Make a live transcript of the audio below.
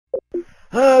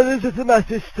This is a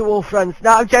message to all friends.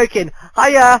 No, I'm joking.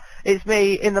 Hiya, it's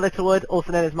me in the Littlewood,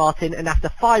 also known as Martin, and after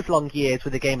 5 long years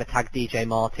with the gamer tag DJ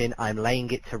Martin, I'm laying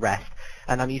it to rest.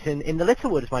 And I'm using in the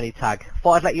Littlewood as my new tag.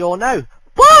 Thought I'd let you all know.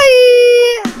 Bye!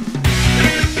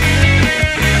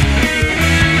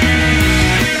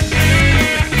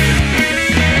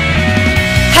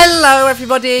 Hello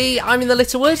everybody, I'm in the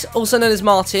Littlewood, also known as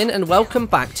Martin, and welcome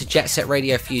back to Jet Set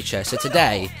Radio Future. So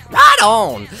today, right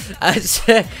on!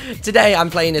 Today I'm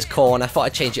playing as Korn. I thought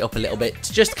I'd change it up a little bit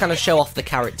to just kind of show off the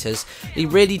characters. They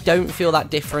really don't feel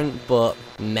that different, but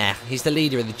meh. He's the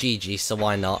leader of the GG, so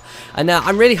why not? And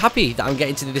I'm really happy that I'm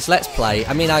getting to do this Let's Play.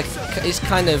 I mean, it's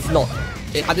kind of not...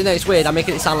 I don't know, it's weird, I'm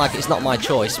making it sound like it's not my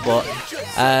choice, but,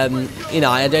 you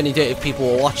know, I'd only do it if people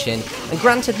were watching. And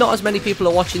granted, not as many people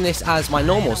are watching this as my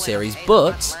normal series,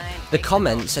 but the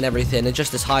comments and everything are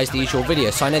just as high as the usual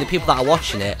video, so I know the people that are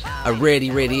watching it are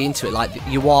really, really into it. Like,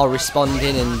 you are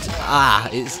responding, and,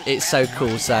 it's so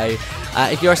cool. So,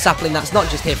 if you're a sapling that's not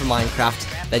just here for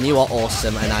Minecraft, then you are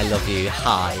awesome, and I love you.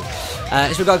 Hi.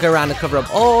 So we've got to go around and cover up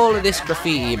all of this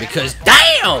graffiti, because,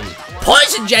 damn!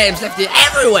 Poison jams left it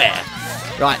everywhere!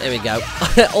 Right, there we go.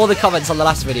 All the comments on the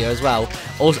last video as well,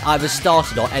 either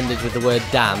started or ended with the word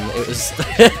damn. It was,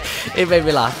 it made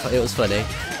me laugh. It was funny.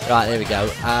 Right, there we go.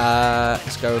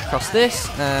 Let's go across this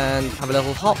and have a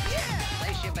little hop.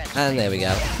 And there we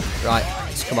go. Right,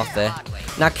 let's come off there.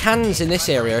 Now, cans in this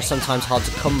area are sometimes hard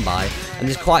to come by, and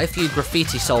there's quite a few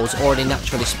graffiti souls already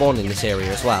naturally spawned in this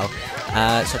area as well. So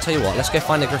I'll tell you what, let's go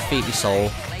find a graffiti soul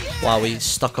while we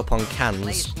stock up on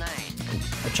cans.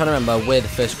 I'm trying to remember where the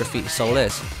first graffiti soul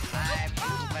is.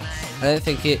 I don't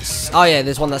think it's... Oh yeah,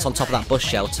 there's one that's on top of that bus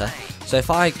shelter. So if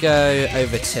I go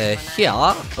over to here...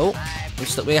 Oh, I'm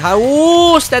stuck with...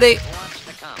 Oh, steady!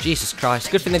 Jesus Christ.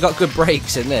 Good thing they got good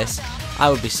brakes in this. I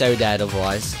would be so dead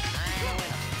otherwise.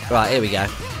 Right, here we go.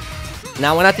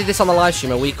 Now, when I did this on the live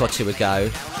stream a week or two ago,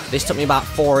 this took me about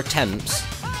 4 attempts.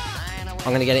 I'm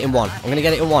going to get it in one. I'm going to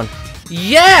get it in one.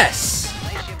 Yes!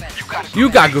 You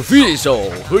got graffiti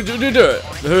soul. Right, there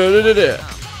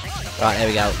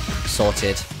we go.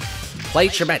 Sorted.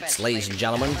 Place your bets, ladies and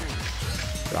gentlemen.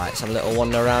 Right, let's have a little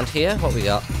wander around here. What we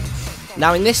got?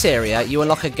 Now, in this area, you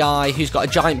unlock a guy who's got a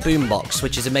giant boombox,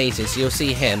 which is amazing. So you'll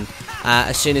see him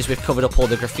as soon as we've covered up all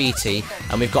the graffiti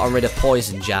and we've gotten rid of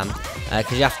Poison Jam.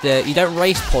 Because you don't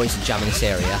race Poison Jam in this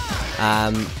area.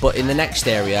 But in the next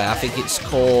area, I think it's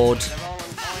called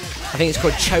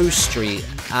Cho Street.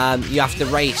 You have to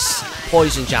race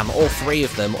Poison Jam, all 3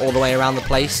 of them, all the way around the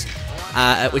place,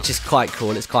 which is quite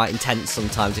cool. It's quite intense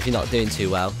sometimes if you're not doing too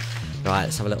well. Right,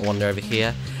 let's have a little wander over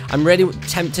here. I'm really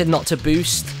tempted not to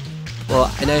boost,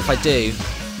 but I know if I do,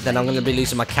 then I'm going to be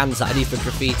losing my cans that I need for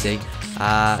graffiti.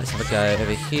 Let's have a go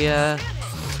over here.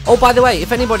 Oh, by the way,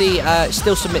 if anybody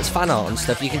still submits fan art and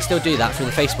stuff, you can still do that through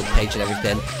the Facebook page and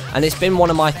everything. And it's been one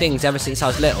of my things ever since I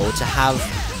was little to have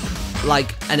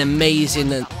like an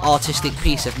amazing and artistic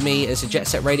piece of me as a Jet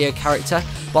Set Radio character.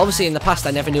 But obviously in the past I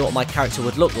never knew what my character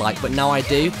would look like, but now I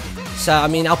do. So I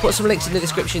mean, I'll put some links in the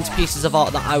description to pieces of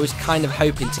art that I was kind of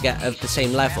hoping to get of the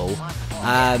same level.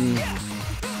 And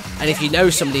if you know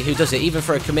somebody who does it, even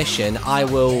for a commission, I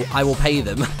will pay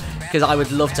them because I would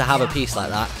love to have a piece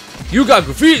like that. You got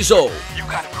graffiti soul.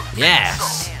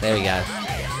 Yes, there we go.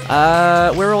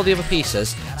 Where are all the other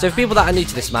pieces? So for people that are new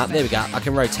to this map, there we go. I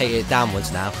can rotate it downwards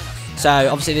now. So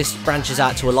obviously this branches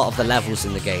out to a lot of the levels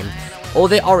in the game. All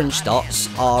the orange dots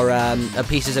are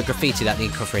pieces of graffiti that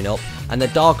need covering up, and the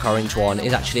dark orange one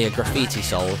is actually a graffiti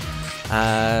soul.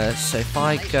 So if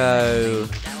I go,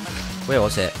 where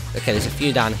was it? Okay, there's a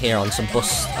few down here on some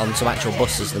actual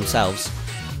buses themselves.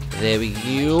 There we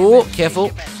go. Careful.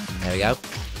 There we go.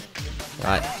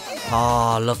 Right.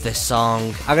 Oh, I love this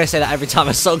song. I'm gonna say that every time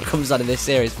a song comes on in this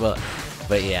series, but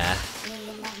yeah.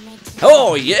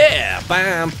 Oh yeah!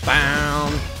 Bam,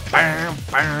 bam, bam,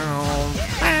 bam,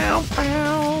 bam,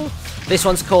 bam. This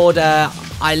one's called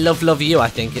I Love You, I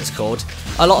think it's called.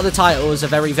 A lot of the titles are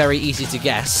very, very easy to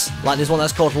guess. Like there's one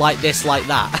that's called Like This, Like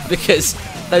That, because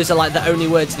those are like the only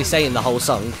words they say in the whole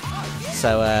song.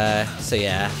 So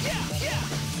yeah.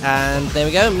 And there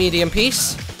we go, medium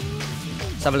piece.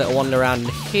 Let's have a little wander around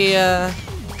here.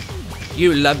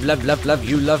 You love,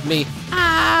 you love me.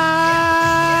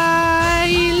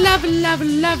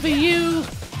 Love you.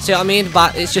 See what I mean?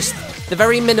 But it's just, they're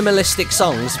very minimalistic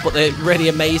songs, but they're really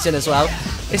amazing as well.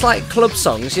 It's like club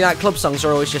songs. You know, like club songs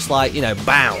are always just like, you know,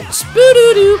 bounce.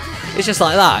 Boo-doo-doo. It's just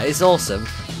like that. It's awesome.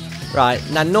 Right,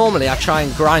 now normally I try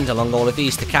and grind along all of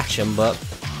these to catch them, but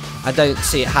I don't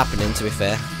see it happening, to be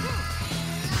fair.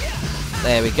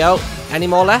 There we go. Any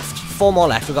more left? 4 more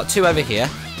left. We've got 2 over here.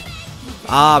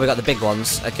 Ah, we got the big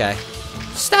ones. Okay.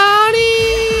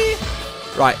 Stony!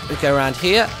 Right, we go around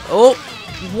here. Oh,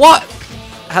 what?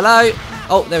 Hello?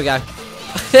 Oh, there we go.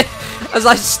 I was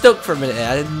like stuck for a minute there.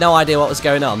 I had no idea what was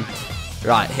going on.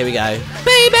 Right, here we go.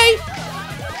 Baby!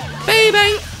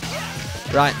 Baby!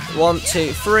 Right, 1,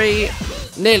 2, 3.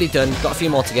 Nearly done. Got a few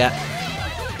more to get.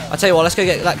 I'll tell you what, let's go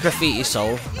get that graffiti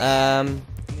soul. I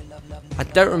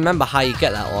don't remember how you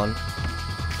get that one.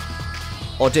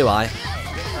 Or do I?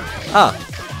 Oh.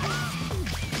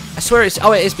 I swear it's...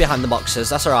 Oh, it is behind the boxes.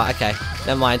 That's alright, okay.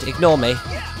 Never mind. Ignore me.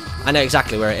 I know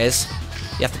exactly where it is.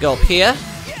 You have to go up here.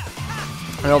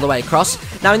 And all the way across.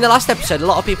 Now, in the last episode, a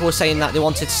lot of people were saying that they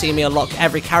wanted to see me unlock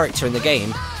every character in the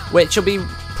game. Which will be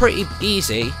pretty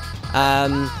easy.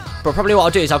 But probably what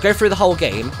I'll do is I'll go through the whole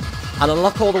game. And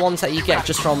unlock all the ones that you get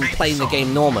just from playing the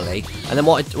game normally. And then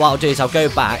what I'll do is I'll go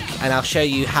back and I'll show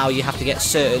you how you have to get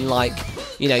certain, like...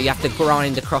 You know, you have to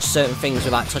grind across certain things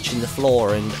without touching the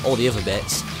floor and all the other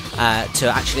bits to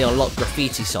actually unlock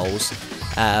graffiti souls.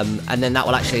 And then that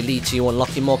will actually lead to you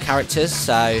unlocking more characters.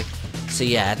 So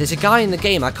yeah, there's a guy in the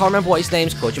game. I can't remember what his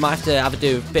name's called. You might have to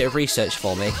do a bit of research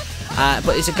for me. But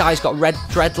there's a guy who's got red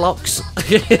dreadlocks.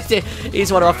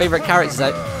 He's one of my favourite characters.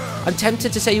 I'm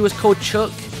tempted to say he was called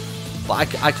Chuck,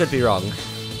 but I could be wrong.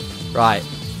 Right.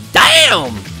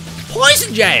 Damn!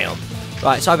 Poison Jam!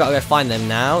 Right, so I've got to go find them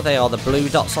now. They are the blue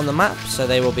dots on the map, so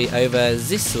they will be over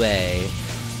this way.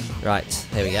 Right,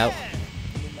 here we go.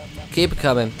 Keep it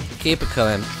coming. Keep it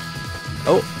coming.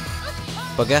 Oh.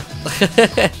 Bugger.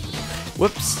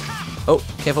 Whoops. Oh,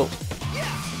 careful.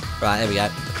 Right, there we go.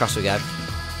 Across we go.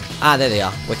 Ah, there they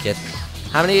are. Wicked.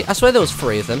 How many? I swear there was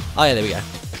 3 of them. Oh, yeah, there we go.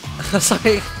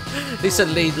 Sorry. They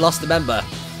suddenly lost a member.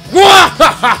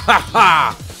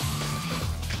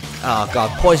 Oh god,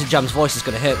 Poison Jam's voice is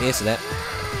going to hurt me, isn't it?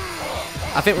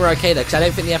 I think we're okay though, because I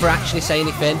don't think they ever actually say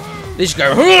anything. They just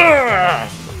go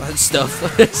and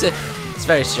stuff. It's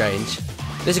very strange.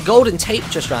 There's a golden tape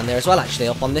just around there as well, actually,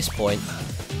 up on this point.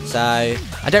 So,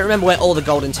 I don't remember where all the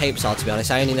golden tapes are, to be honest.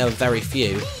 I only know very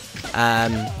few.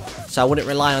 So I wouldn't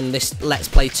rely on this Let's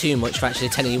Play too much for actually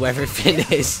telling you where everything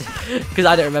is. Because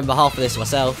I don't remember half of this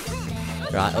myself.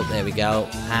 Right, up there we go.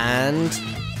 And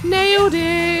nailed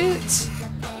it!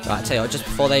 Right, I tell you what, just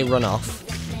before they run off,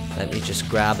 let me just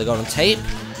grab the golden tape.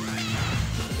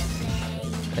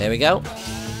 There we go.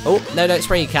 Oh, no, don't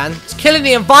spray, you can. It's killing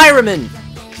the environment!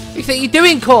 What do you think you're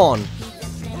doing, Corn?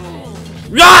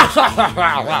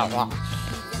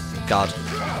 God.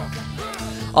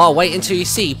 Oh, wait until you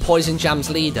see Poison Jam's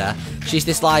leader. She's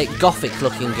this, like,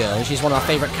 gothic-looking girl, and she's one of my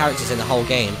favourite characters in the whole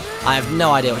game. I have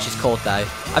no idea what she's called, though.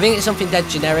 I think it's something dead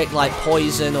generic, like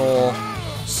Poison or...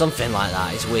 something like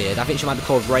that. It's weird. I think she might be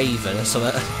called Raven or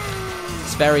something.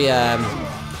 It's very,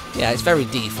 yeah, it's very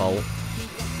default.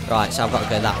 Right, so I've got to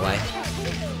go that way.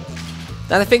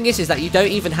 Now the thing is that you don't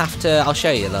even have to, I'll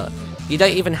show you, look. You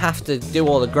don't even have to do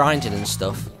all the grinding and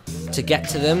stuff to get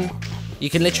to them. You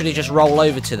can literally just roll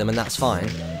over to them and that's fine.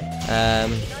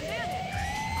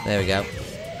 There we go.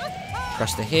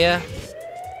 Across to here.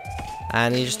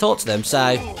 And you just talk to them,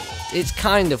 so it's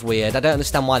kind of weird. I don't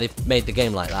understand why they've made the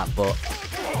game like that, but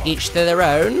each to their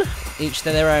own. Each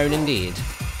to their own indeed.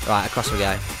 Right, across we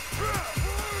go.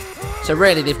 So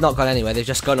really, they've not gone anywhere. They've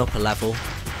just gone up a level.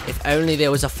 If only there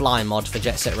was a fly mod for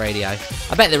Jet Set Radio.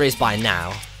 I bet there is by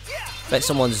now. I bet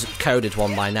someone's coded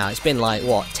one by now. It's been like,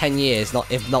 what, 10 years,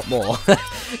 if not more.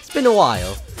 It's been a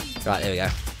while. Right, there we go.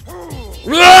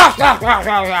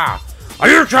 Are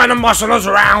you trying to muscle us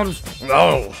around?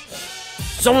 No.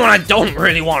 Someone I don't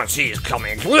really want to see is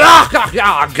coming.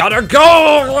 I gotta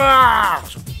go!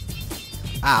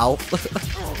 Ow.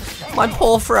 My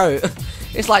poor throat.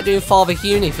 It's like doing Father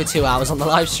Huni for 2 hours on the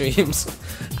live streams.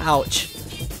 Ouch.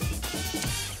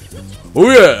 Oh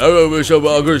yeah, I'm gonna show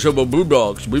my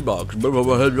boombox.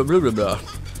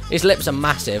 His lips are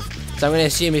massive, so I'm going to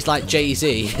assume he's like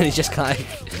Jay-Z, and he's just kind of,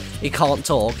 he can't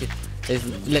talk. His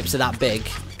lips are that big.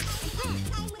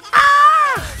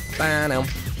 Ah! Ba-dum.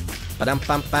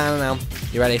 Ba-dum-bam-bam-dum.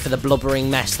 You ready for the blubbering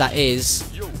mess that is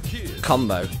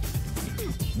Combo?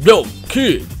 Yo,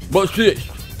 kid, what's this?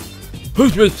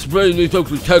 Who's been spraying these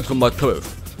ugly tags on my turf?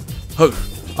 Huh,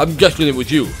 I'm guessing it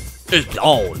was you. It's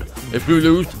on. If you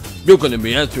lose, you're gonna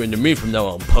be answering to me from now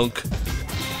on, punk.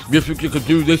 You think you could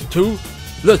do this too?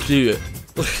 Let's see it.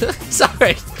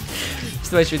 Sorry. It's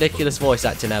the most ridiculous voice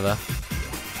acting ever.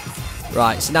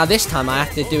 Right, so now this time I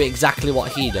have to do exactly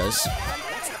what he does.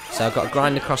 So I've got to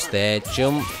grind across there,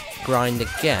 jump, grind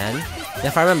again. And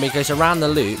if I remember, he goes around the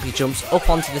loop, he jumps up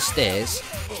onto the stairs,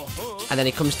 and then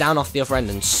he comes down off the other end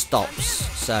and stops.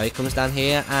 So he comes down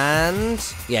here and...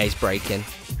 yeah, he's breaking.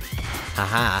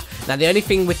 Haha. Now the only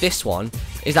thing with this one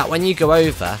is that when you go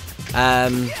over,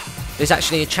 the there's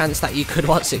actually a chance that you could,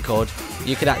 what's it called?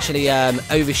 You could actually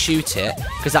overshoot it,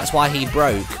 because that's why he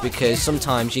broke, because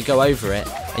sometimes you go over it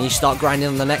and you start grinding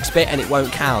on the next bit and it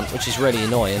won't count, which is really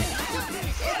annoying.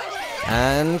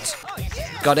 And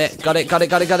got it,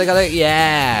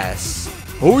 yes.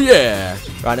 Oh yeah.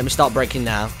 Right, let me start breaking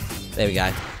now. There we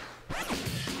go.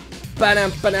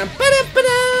 Ba-dum, ba-dum, ba-dum,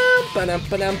 ba-dum,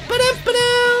 ba-dum, ba-dum,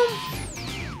 ba-dum.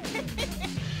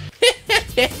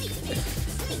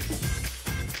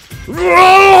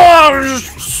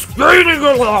 Skating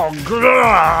along.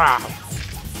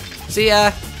 See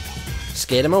ya.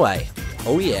 Scared him away.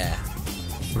 Oh yeah.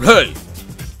 Hey,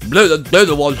 they're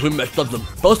the ones who messed up the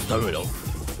bus terminal.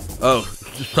 Oh,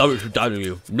 sorry for doubting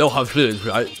you. No hard feelings,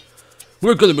 right?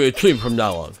 We're gonna be a team from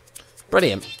now on.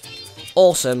 Brilliant.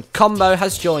 Awesome. Combo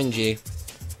has joined you.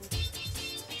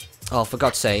 Oh, for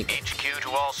God's sake. HQ to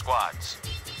all squads.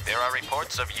 There are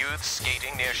reports of youths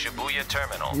skating near Shibuya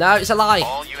Terminal. No, it's a lie.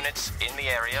 All units in the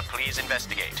area, please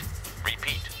investigate.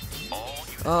 Repeat. All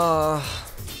units.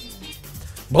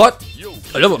 What?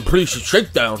 Another police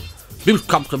shakedown. These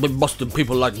cops have been busting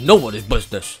people like nobody's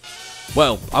business.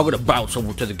 Well, I'm gonna bounce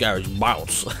over to the garage and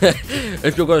bounce.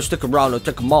 If you're gonna stick around and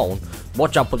take them on,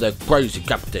 watch out for that crazy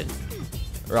captain.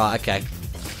 Right, okay.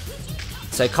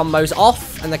 So combo's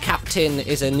off, and the captain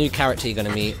is a new character you're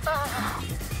gonna meet.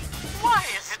 Why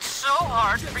is it so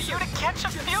hard for you to catch a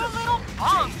few little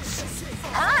punks?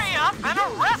 Hurry up and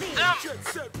arrest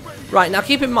them! Right, now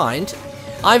keep in mind,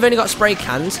 I've only got spray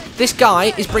cans. This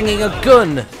guy is bringing a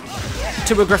gun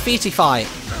to a graffiti fight.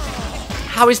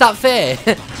 How is that fair?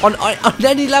 on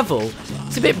any level?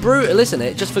 It's a bit brutal, isn't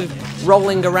it? Just for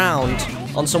rolling around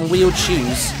on some wheeled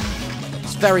shoes.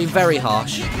 It's very, very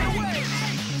harsh.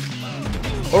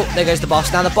 Oh, there goes the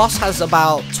boss. Now, the boss has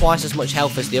about twice as much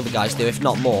health as the other guys do, if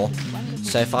not more.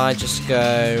 So if I just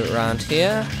go around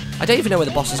here... I don't even know where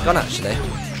the boss has gone, actually.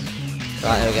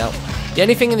 Right, there we go. The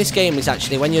only thing in this game is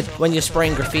actually, when you're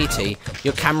spraying graffiti,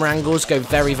 your camera angles go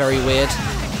very, very weird.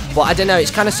 But I don't know,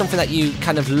 it's kind of something that you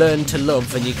kind of learn to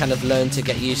love and you kind of learn to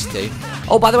get used to.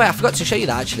 Oh, by the way, I forgot to show you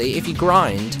that, actually. If you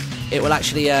grind, it will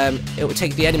actually, it will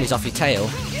take the enemies off your tail.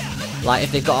 Like,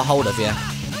 if they've got a hold of you.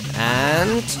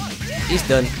 And... he's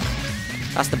done.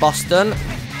 That's the boss done.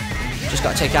 Just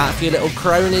got to take out a few little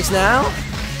cronies now.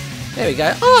 There we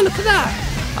go. Oh, look at that.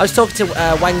 I was talking to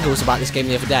Wangles about this game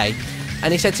the other day,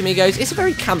 and he said to me, he goes, it's a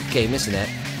very camp game, isn't it?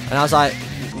 And I was like,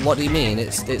 what do you mean?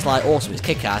 It's like awesome, it's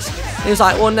kick-ass. And he was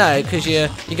like, well, no, because you're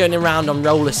going around on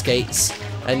roller skates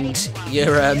and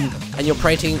you're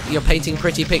painting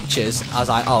pretty pictures. I was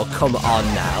like, oh, come on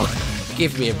now.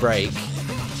 Give me a break.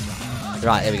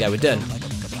 Right, there we go, we're done.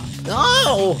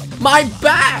 Oh, my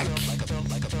back!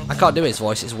 I can't do his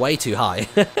voice, it's way too high.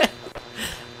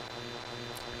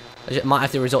 I might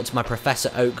have to resort to my Professor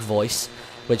Oak voice,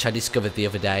 which I discovered the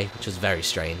other day, which was very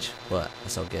strange, but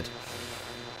that's all good.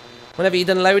 Whenever you're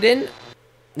done loading,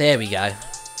 there we go.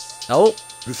 Oh.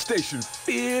 The station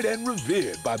feared and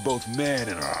revered by both man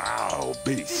and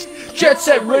beast. Jet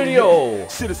Set Radio!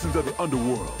 Citizens of the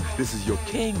underworld, this is your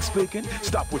king speaking.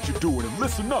 Stop what you're doing and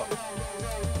listen up.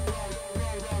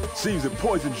 Seems that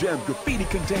Poison Jam's graffiti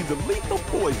contains a lethal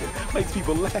poison, makes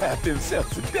people laugh themselves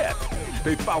to death.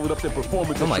 They followed up their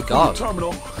performance at Shibuya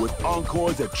Terminal with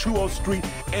encores at Chuo Street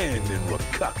and in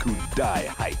Rakaku Dai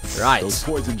Heights. Right. Those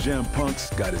Poison Jam punks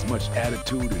got as much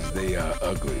attitude as they are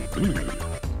ugly.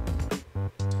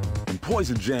 And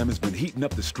Poison Jam has been heating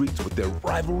up the streets with their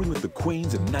rivalry with the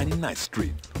Queens of 99th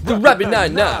Street. The Rabbit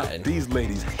 99. These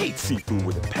ladies hate seafood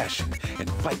with a passion and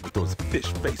fight with those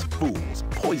fish-faced fools.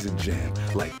 Poison Jam,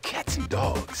 like cats and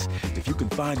dogs. If you can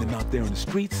find them out there in the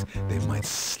streets, they might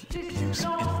slip you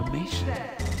some information.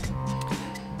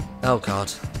 Oh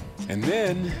god. And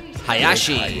then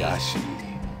Hayashi.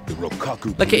 The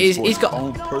Rokaku. Look at he's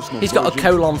got a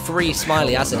colon 3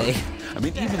 smiley, hasn't he? I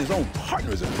mean, even his own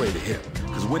partner is afraid of him.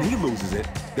 Because when he loses it,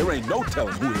 there ain't no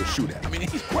telling who he'll shoot at. I mean,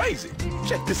 he's crazy.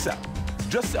 Check this out.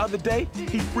 Just the other day,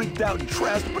 he freaked out and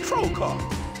trashed a patrol car.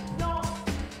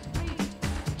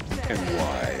 And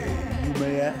why, you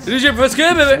may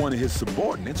ask? One of his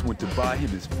subordinates went to buy him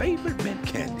his favorite mint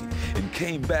candy and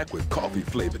came back with coffee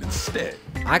flavored instead.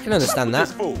 I can understand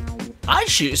that. I'd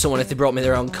shoot someone if they brought me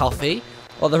the wrong coffee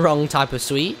or the wrong type of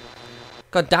sweet.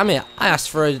 God damn it! I asked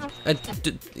for a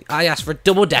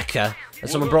double decker, and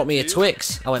someone brought me a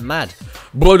Twix. I went mad.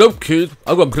 But up, kid.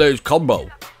 I'm gonna play his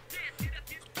combo.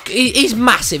 He's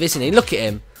massive, isn't he? Look at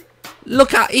him.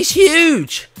 He's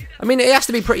huge. I mean, he has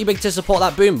to be pretty big to support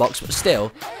that boombox, but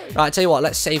still. Right, tell you what,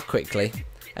 let's save quickly.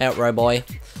 Out, row boy.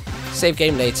 Save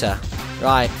game data.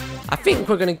 Right, I think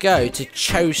we're going to go to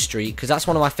Cho Street, because that's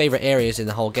one of my favourite areas in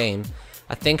the whole game.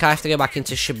 I think I have to go back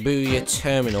into Shibuya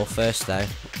Terminal first, though.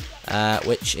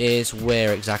 Which is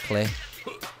where exactly?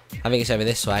 I think it's over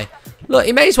this way. Look,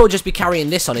 he may as well just be carrying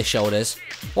this on his shoulders.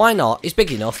 Why not? He's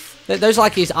big enough. Those are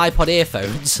like his iPod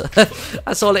earphones.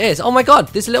 That's all it is. Oh my god,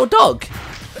 there's a little dog.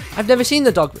 I've never seen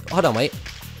the dog. Hold on, wait.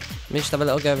 Let me just have a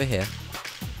little go over here.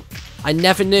 I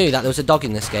never knew that there was a dog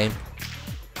in this game.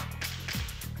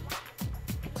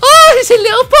 Oh, it's a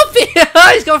little puppy.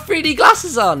 He's got 3D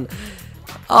glasses on.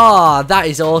 Oh, that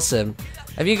is awesome.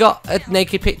 Have you got a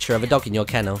naked picture of a dog in your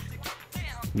kennel?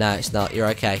 No, it's not. You're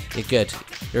okay. You're good.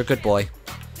 You're a good boy.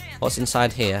 What's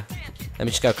inside here? Let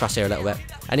me just go across here a little bit.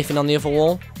 Anything on the other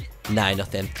wall? No,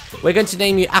 nothing. We're going to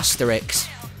name you Asterix,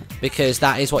 because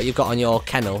that is what you've got on your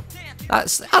kennel. I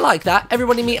like that.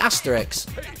 Everybody meet Asterix.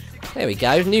 There we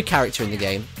go. New character in the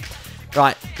game.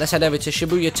 Right, let's head over to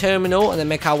Shibuya Terminal and then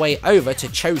make our way over to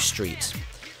Cho Street.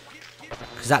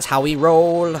 Because that's how we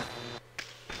roll.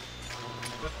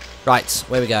 Right,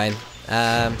 where are we going?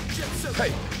 Hey!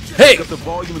 Hey! Pick up the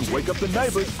volume and wake up the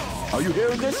neighbors. Are you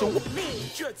hearing this or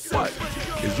what?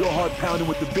 Is your heart pounding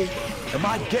with the beat? Am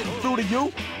I getting through to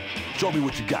you? Show me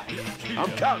what you got.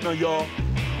 I'm counting on y'all.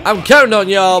 I'm counting on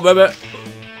y'all, baby.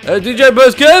 DJ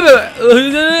Buzz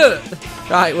baby.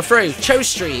 Right, we're through. Cho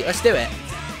Street, let's do it.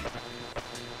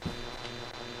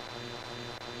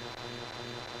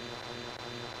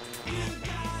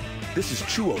 This is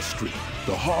Chuo Street,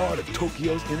 the heart of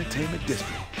Tokyo's entertainment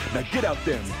district. Now get out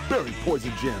there and bury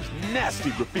Poison Gem's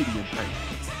nasty graffiti and paint.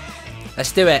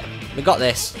 Let's do it. We got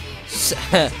this.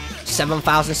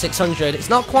 7,600. It's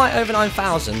not quite over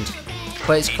 9,000,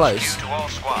 but it's close. To all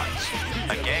squads.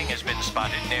 A gang has been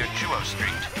spotted near Chuo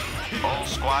Street. All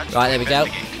squads. Right, there we go.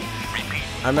 Repeat.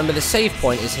 I remember the save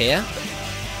point is here.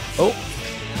 Oh.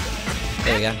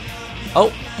 There we go. Oh.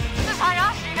 This is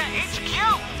Hayashina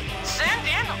HQ. Send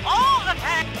in all the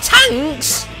tanks.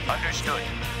 Tanks? Understood.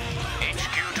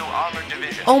 HQ to Armored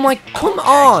Division. Oh my, come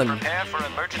All on. tanks prepare for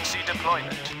emergency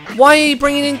deployment. Why are you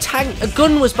bringing in tank? A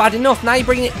gun was bad enough. Now you're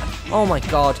bringing it. Oh my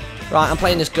god. Right, I'm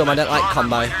playing this gun. I don't like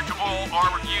combo.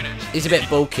 He's a bit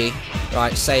bulky.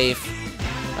 Right, save.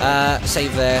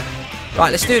 Save there.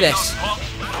 Right, let's do this.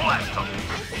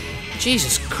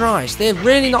 Jesus Christ, they're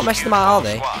really not messing them out, are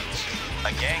they?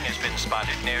 A gang has been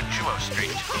spotted near Chuo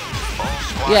Street. All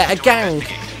squads Yeah, a to gang.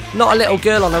 investigate. Not a little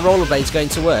girl on a rollerblades going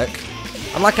to work.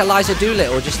 I'm like Eliza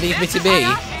Doolittle, just leave me to be.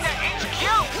 Hayashina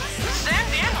HQ.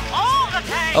 Send in all the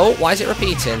tanks. Oh, why is it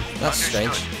repeating? That's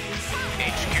strange.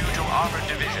 HQ to Armored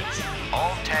Division.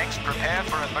 All tanks prepare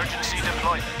for emergency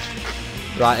deployment.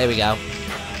 Right, here we go.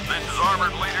 This is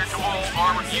Armored Leader to all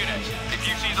armored units. If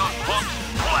you see those punks,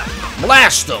 Blast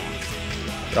blast them. them!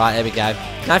 Right, there we go.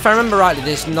 Now, if I remember rightly,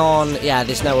 there's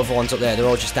there's no other ones up there. They're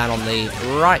all just down on the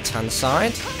right-hand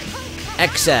side.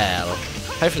 XL.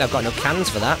 Hopefully I've got enough cans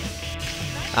for that.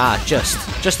 Ah, just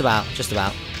about.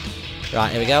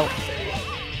 Right, here we go.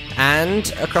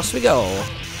 And across we go.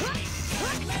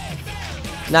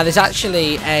 Now, there's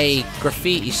actually a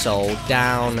graffiti sold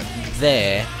down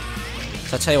there.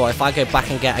 So I'll tell you what, if I go back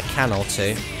and get a can or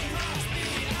two.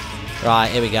 Right,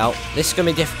 here we go. This is going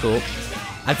to be difficult.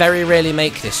 I very rarely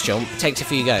make this jump. It takes a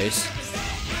few goes.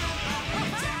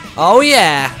 Oh,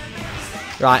 yeah.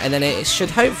 Right, and then it should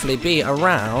hopefully be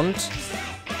around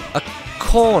a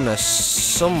corner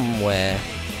somewhere.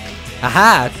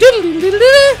 Aha!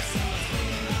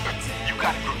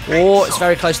 Oh, it's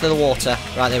very close to the water.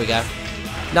 Right, there we go.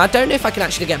 Now, I don't know if I can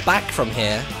actually get back from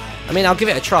here. I mean, I'll give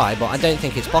it a try, but I don't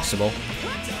think it's possible.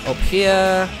 Up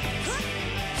here.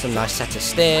 Some nice set of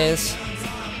stairs.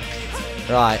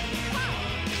 Right.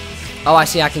 Oh, I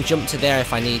see. I can jump to there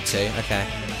if I need to. Okay.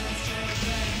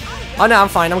 Oh, no, I'm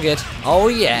fine. I'm good. Oh,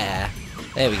 yeah.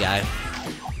 There we go.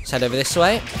 Let's head over this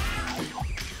way.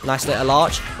 Nice little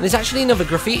arch. And there's actually another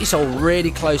graffiti sold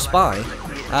really close by.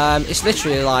 It's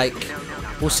literally like...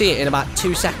 We'll see it in about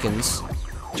 2 seconds.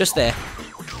 Just there.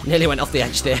 Nearly went off the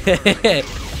edge there.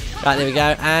 Right, there we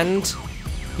go. And...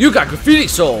 You got graffiti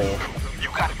soul. You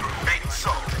got a graffiti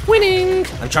soul. Winning!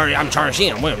 I'm Charlie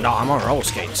Sheen. No, I'm on roller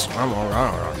skates.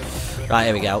 Right,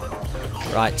 here we go.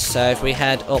 Right, so if we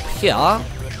head up here.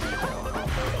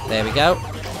 There we go.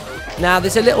 Now,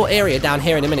 there's a little area down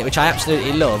here in a minute, which I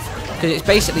absolutely love. Because it's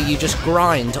basically you just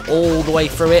grind all the way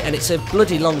through it, and it's a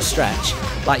bloody long stretch.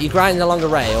 Like, you grind along a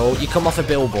rail, you come off a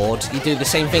billboard, you do the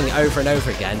same thing over and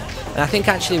over again. And I think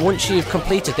actually once you've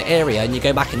completed the area and you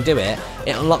go back and do it,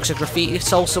 it unlocks a graffiti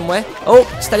soul somewhere. Oh,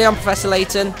 steady on, Professor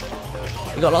Layton.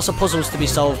 You've got lots of puzzles to be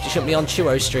solved. You shouldn't be on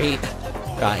Chuo Street.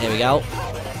 Right, here we go.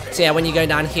 So yeah, when you go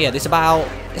down here, there's about,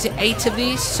 is it 8 of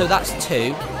these? So that's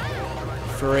 2,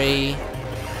 3,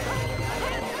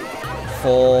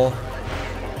 4,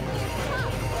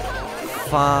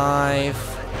 5,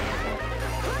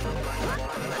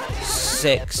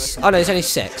 6. Oh no, it's only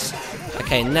 6.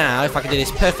 Okay, now if I can do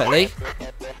this perfectly.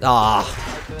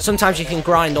 Sometimes you can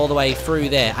grind all the way through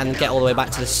there and get all the way back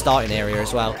to the starting area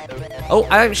as well. Oh,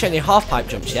 I haven't shown you half pipe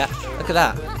jumps yet. Look at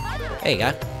that. There you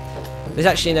go. There's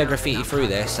actually no graffiti through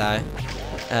there, so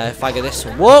if I go this,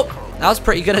 whoa, that was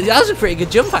pretty good. That was a pretty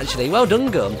good jump actually. Well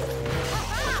done, Gun.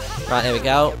 Right, there we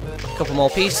go. A couple more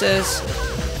pieces,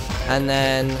 and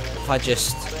then if I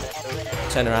just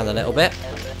turn around a little bit.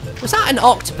 Was that an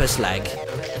octopus leg?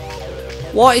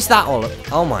 What is that all?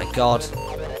 Oh my god.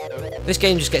 This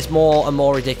game just gets more and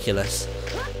more ridiculous.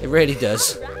 It really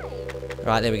does.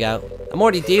 Right, there we go. I'm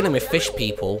already dealing with fish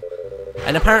people.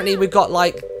 And apparently we've got,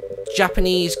 like,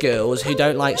 Japanese girls who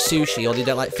don't like sushi or they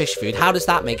don't like fish food. How does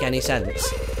that make any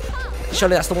sense?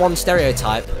 Surely that's the one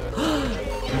stereotype.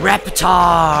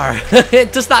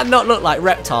 Reptar! Does that not look like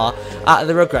Reptar out of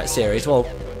the Rugrats series? Well,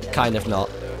 kind of not.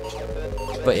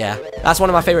 But yeah, that's one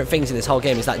of my favourite things in this whole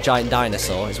game is that giant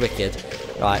dinosaur. It's wicked.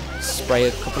 Right, spray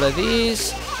a couple of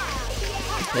these.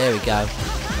 There we go.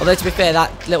 Although, to be fair,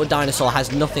 that little dinosaur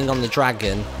has nothing on the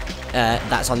dragon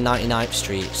that's on 99th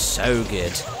Street. So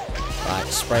good. Right,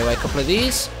 spray away a couple of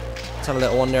these. Let's have a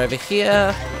little wander over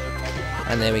here.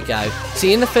 And there we go.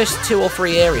 See, in the first 2 or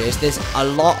 3 areas, there's a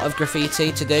lot of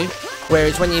graffiti to do.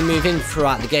 Whereas when you move in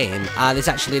throughout the game, there's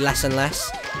actually less and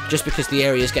less. Just because the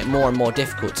areas get more and more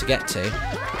difficult to get to.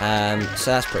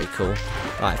 So that's pretty cool.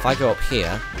 Right, if I go up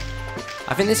here.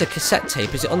 I think there's a cassette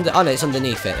tape. Is it under? Oh no, it's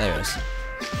underneath it. There it is.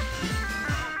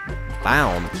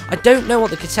 Bam. I don't know what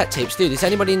the cassette tapes do. Does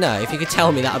anybody know? If you could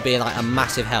tell me, that would be like a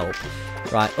massive help.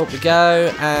 Right, up we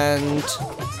go, and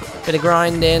bit of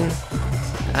grinding,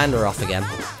 and we're off again.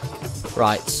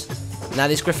 Right. Now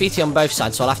there's graffiti on both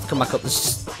sides, so I'll have to come back up the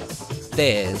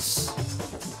stairs.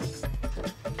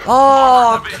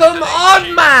 Oh, come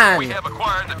on, man! We have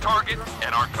acquired the target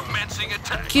and are commencing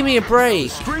attack. Give me a break.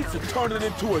 Streets are turning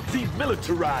into a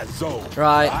demilitarized zone.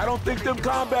 Right. I don't think them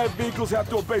combat vehicles have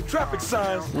to obey traffic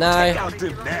signs. No. Take out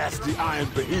them nasty iron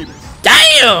behemoths.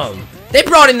 Damn! They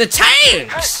brought in the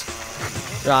tanks!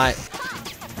 Right.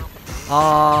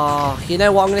 Oh, you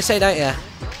know what I'm going to say, don't you?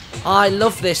 I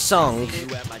love this song.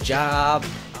 Job.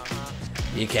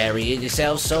 You carry it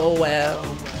yourself so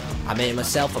well. I made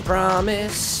myself a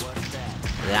promise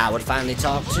that I would finally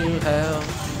talk to her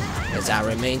as I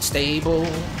remain stable.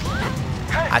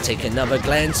 I take another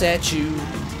glance at you.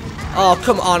 Oh,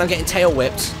 come on, I'm getting tail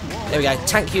whipped. There we go.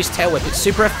 Tank use tail whip. It's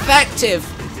super effective.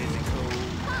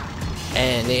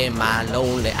 And in my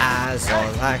lonely eyes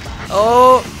are like,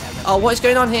 oh, what is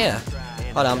going on here?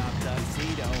 Hold on.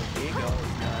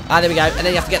 Ah, there we go. And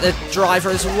then you have to get the driver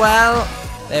as well.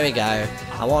 There we go.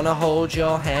 I wanna hold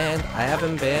your hand. I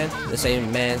haven't been the same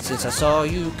man since I saw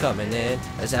you coming in.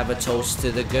 Let's have a toast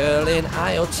to the girl in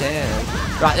aisle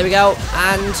 10. Right, there we go.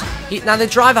 And now the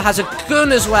driver has a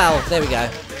gun as well. There we go.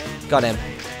 Got him.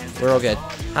 We're all good.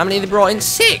 How many they brought in?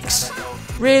 6.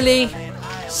 Really?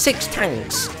 6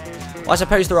 tanks. Well, I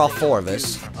suppose there are 4 of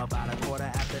us.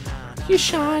 You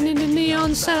shining in the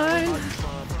neon sign.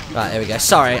 Right, there we go.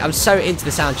 Sorry, I'm so into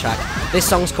the soundtrack. This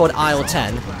song's called Aisle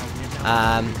 10.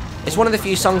 It's one of the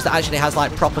few songs that actually has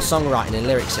like proper songwriting and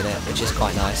lyrics in it, which is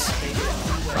quite nice.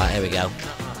 Right, here we go.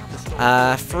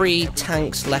 3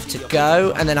 tanks left to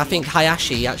go, and then I think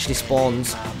Hayashi actually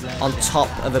spawns on top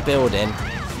of a building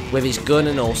with his gun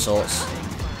and all sorts.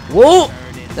 Whoa!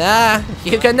 Ah,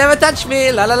 you can never touch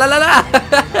me! La la la la la!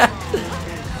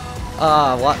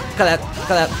 Oh, what? Cut that!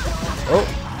 Cut that! Oh!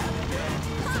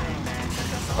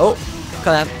 Oh!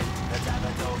 Cut that!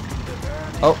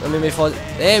 Oh, let me move forward.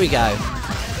 There we go.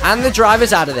 And the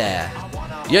driver's out of there.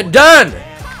 You're done!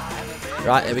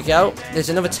 Right, there we go. There's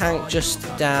another tank just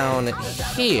down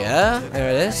here. There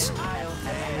it is.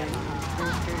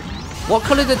 What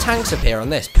colour do tanks appear on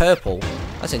this? Purple.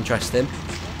 That's interesting.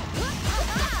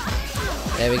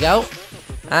 There we go.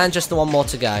 And just the one more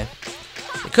to go.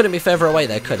 It couldn't be further away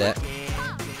though, could it?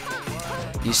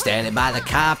 You standing by the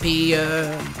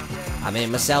copier. I made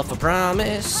myself a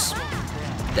promise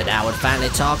that I would finally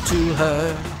talk to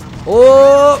her.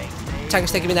 Oh!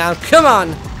 Tank's taking me down. Come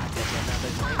on!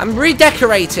 I'm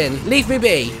redecorating. Leave me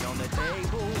be.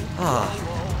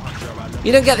 Oh.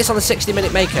 You don't get this on the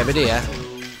 60-minute makeover, do you?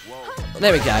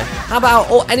 There we go. How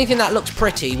about anything that looks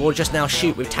pretty, we'll just now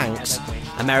shoot with tanks.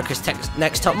 America's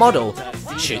next top model.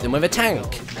 Shoot them with a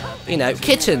tank. You know,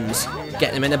 kittens.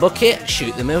 Get them in a bucket,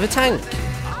 shoot them with a tank.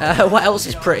 What else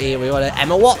is pretty? We want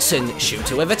Emma Watson. Shoot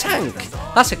her with a tank.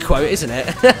 That's a quote, isn't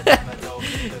it?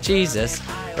 Jesus.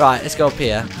 Right, let's go up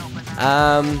here.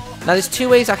 Now there's 2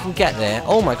 ways I can get there.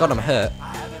 Oh my god, I'm hurt.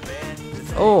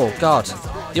 Oh god.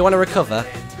 Do you want to recover?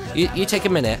 You take a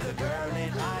minute.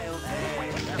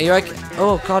 Are you okay?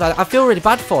 Oh god, I feel really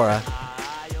bad for her.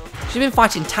 She's been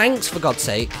fighting tanks for God's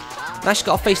sake. Now she's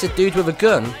got to face a dude with a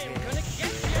gun.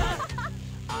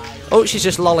 Oh, she's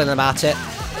just lolling about it.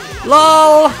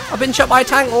 LOL! I've been shot by a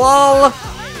tank, lol!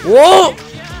 Whoa!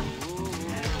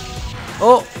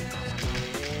 Oh!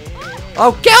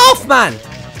 Oh, get off, man!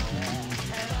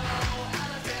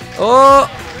 Oh!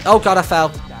 Oh god, I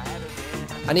fell.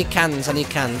 I need cans, I need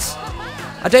cans.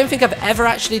 I don't think I've ever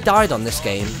actually died on this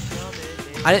game.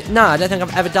 No, I don't think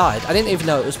I've ever died. I didn't even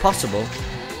know it was possible.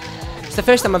 It's the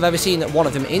first time I've ever seen one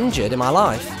of them injured in my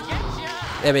life.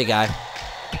 There we go.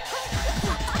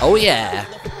 Oh yeah!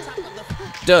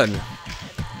 Done.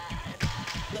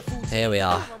 Here we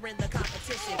are.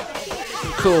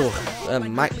 Cool.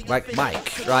 Mike.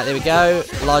 Right, there we go.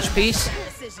 Large piece.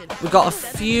 We've got a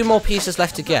few more pieces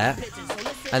left to get.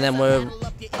 And then we're...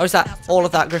 Oh, is that all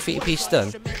of that graffiti piece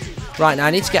done? Right, now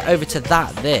I need to get over to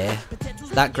that there.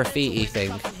 That graffiti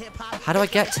thing. How do I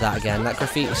get to that again? That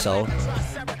graffiti soul.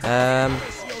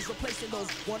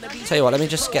 Tell you what, let me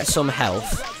just get some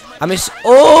health.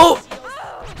 Oh!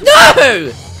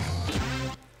 No!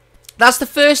 That's the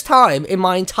first time in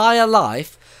my entire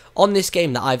life on this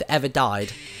game that I've ever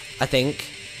died. I think.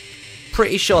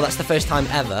 Pretty sure that's the first time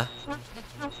ever.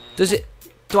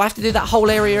 Do I have to do that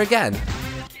whole area again?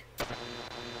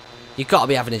 You've got to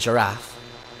be having a giraffe.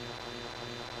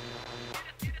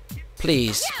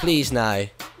 Please, please no.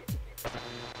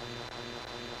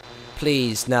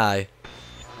 Please no.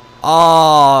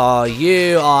 Oh,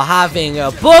 you are having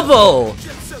a bubble!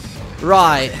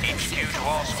 Right.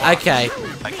 Okay.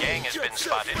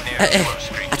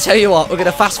 I tell you what, we're going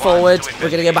to fast forward. We're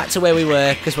going to go back to where we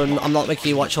were, because I'm not making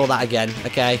you watch all that again.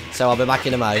 Okay, so I'll be back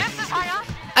in a mo.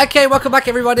 Okay, welcome back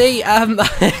everybody. I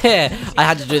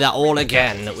had to do that all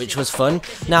again, which was fun.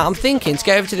 Now, I'm thinking to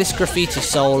go over to this graffiti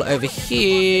soul over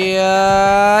here.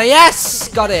 Yes!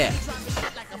 Got it.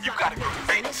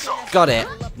 Got it.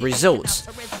 Results.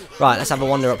 Right, let's have a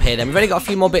wander up here then. We've only got a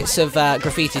few more bits of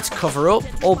graffiti to cover up,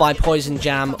 all by Poison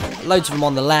Jam. Loads of them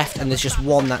on the left, and there's just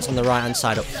one that's on the right-hand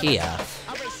side up here.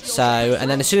 So, and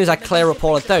then as soon as I clear up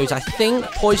all of those, I think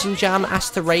Poison Jam has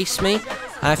to race me.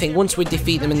 And I think once we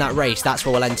defeat them in that race, that's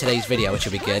where we'll end today's video, which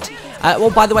will be good.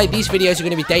 Well, by the way, these videos are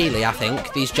going to be daily, I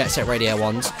think. These Jet Set Radio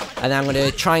ones. And then I'm going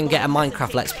to try and get a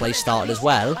Minecraft Let's Play started as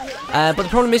well. But the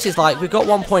problem is like, we've got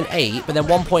 1.8, but then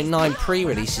 1.9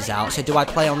 pre-release is out. So do I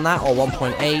play on that or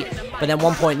 1.8? But then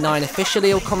 1.9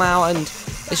 officially will come out, and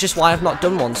it's just why I've not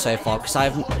done one so far. Because I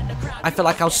feel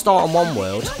like I'll start on one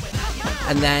world,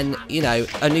 and then, you know,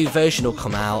 a new version will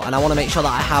come out. And I want to make sure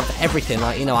that I have everything.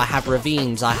 Like, you know, I have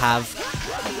ravines, I have...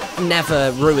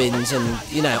 Never ruins, and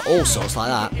you know, all sorts like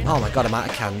that. Oh my god, I'm out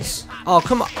of cans. Oh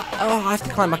come on. Oh, I have to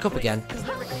climb back up again.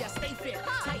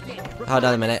 Hold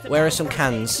on a minute, where are some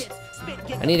cans?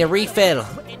 I need a refill.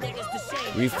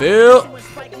 Refill.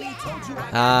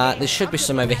 There should be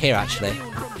some over here actually.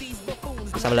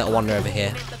 Let's have a little wander over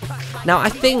here. Now I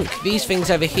think these things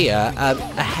over here are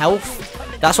health.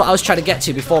 That's what I was trying to get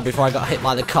to before I got hit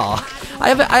by the car. I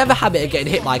have a habit of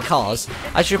getting hit by cars.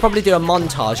 I should probably do a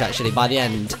montage actually by the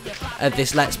end of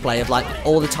this Let's Play of like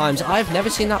all the times. I've never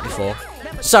seen that before.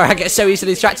 Sorry, I get so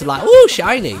easily distracted like, ooh,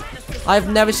 shiny. I've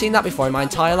never seen that before in my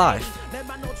entire life.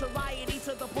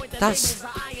 That's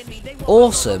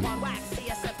awesome.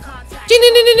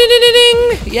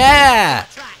 Yeah!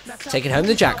 Taking home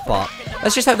the jackpot.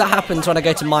 Let's just hope that happens when I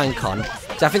go to Minecon.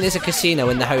 So I think there's a casino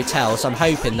in the hotel, so I'm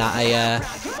hoping that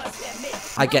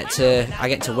I get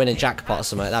to win a jackpot or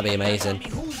something. That'd be amazing.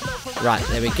 Right,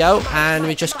 there we go, and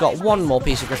we just got one more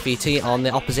piece of graffiti on the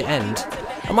opposite end.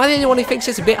 Am I the only one who thinks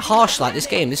it's a bit harsh like this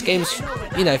game? This game's,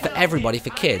 you know, for everybody,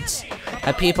 for kids.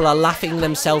 And people are laughing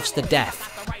themselves to death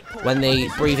when they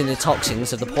breathe in the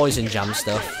toxins of the Poison Jam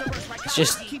stuff. It's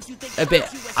just a bit,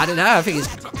 I don't know, I think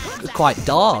it's quite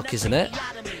dark, isn't it?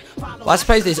 Well, I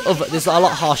suppose there's a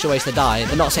lot harsher ways to die.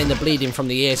 They're not saying they're bleeding from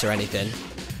the ears or anything.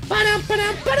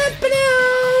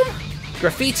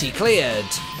 Graffiti cleared.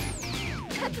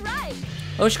 That's right.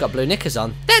 Oh, she's got blue knickers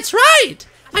on. That's right.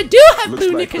 I do have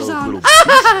blue knickers on.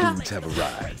 Have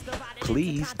arrived.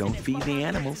 Please don't feed the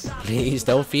animals. Please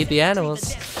don't feed the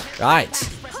animals. Right.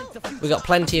 We got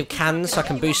plenty of cans, so I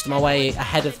can boost my way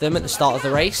ahead of them at the start of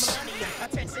the race.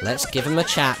 Let's give them a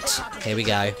chat. Here we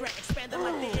go.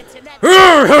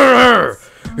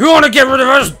 You want to get rid of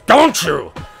us, don't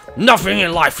you? Nothing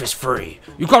in life is free.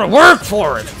 You gotta work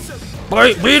for it.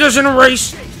 Beat us in a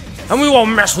race, and we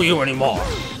won't mess with you anymore.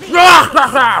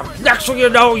 Next thing you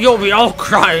know, you'll be all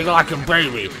crying like a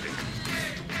baby.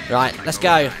 Right, let's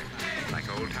go.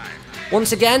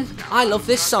 Once again, I love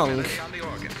this song.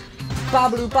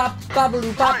 Babaloo bop,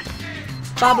 babaloo bop,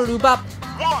 babaloo bop.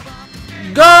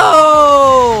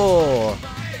 Go!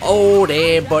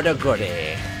 Oldie but a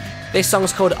goodie. This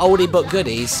song's called Oldie But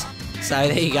Goodies. So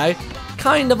there you go.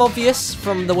 Kind of obvious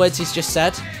from the words he's just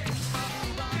said.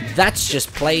 That's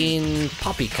just plain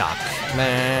poppycock.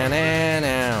 Right,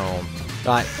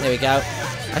 there we go.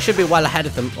 I should be well ahead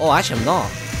of them. Oh, actually I'm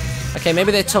not. Okay,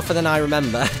 maybe they're tougher than I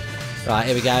remember. Right,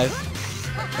 here we go.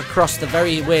 Across the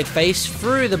very weird face,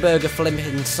 through the burger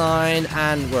flipping sign,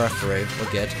 and we're through.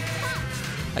 We're good.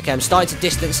 Okay, I'm starting to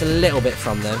distance a little bit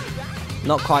from them.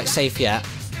 Not quite safe yet.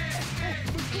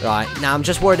 Right, now I'm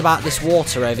just worried about this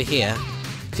water over here.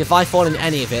 Because if I fall in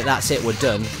any of it, that's it, we're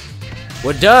done.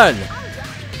 We're done!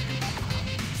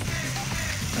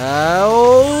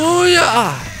 Oh,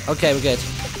 yeah! Okay, we're good.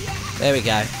 There we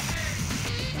go.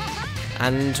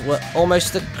 And we're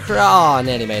almost across.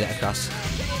 Nearly made it across.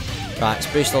 Right, let's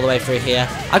boost all the way through here.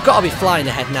 I've got to be flying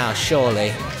ahead now,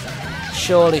 surely.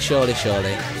 Surely, surely,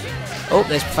 surely. Oh,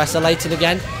 there's Professor Layton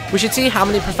again. We should see how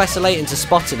many Professor Laytons are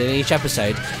spotted in each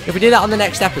episode. If we do that on the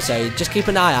next episode, just keep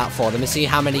an eye out for them and see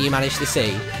how many you manage to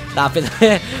see. I think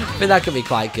that could be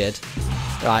quite good.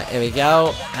 Right, here we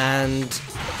go. And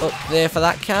up there for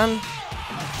that can.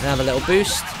 And have a little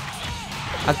boost.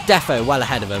 I'm defo well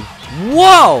ahead of them.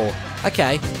 Whoa!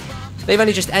 Okay. They've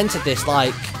only just entered this,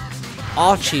 like,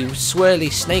 archy, swirly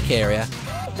snake area.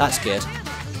 That's good.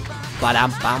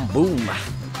 Ba-dam, bam, boom.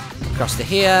 Across to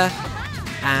here.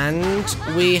 And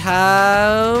we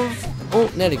have... Oh,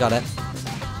 nearly got it.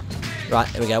 Right,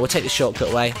 here we go. We'll take the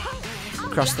shortcut way.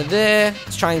 Across to there.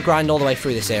 Let's try and grind all the way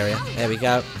through this area. There we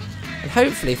go. And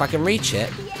hopefully, if I can reach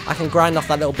it, I can grind off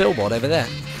that little billboard over there.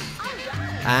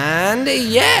 And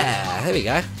yeah, there we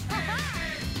go.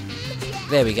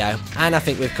 There we go. And I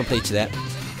think we've completed it.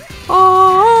 Oh,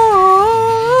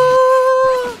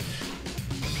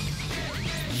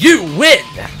 you win!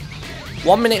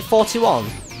 1 minute 41.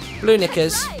 Blue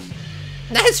knickers.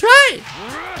 That's right!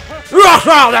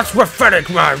 That's pathetic,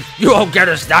 man. You won't get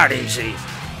us that easy.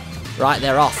 Right,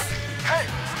 they're off.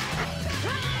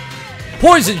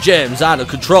 Poison Gem's out of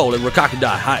control in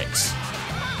Rakakadai Heights.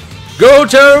 Go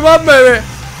tear him up, baby!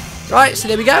 Right, so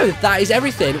there we go. That is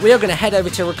everything. We are going to head over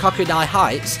to Rakakadai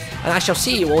Heights, and I shall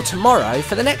see you all tomorrow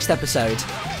for the next episode.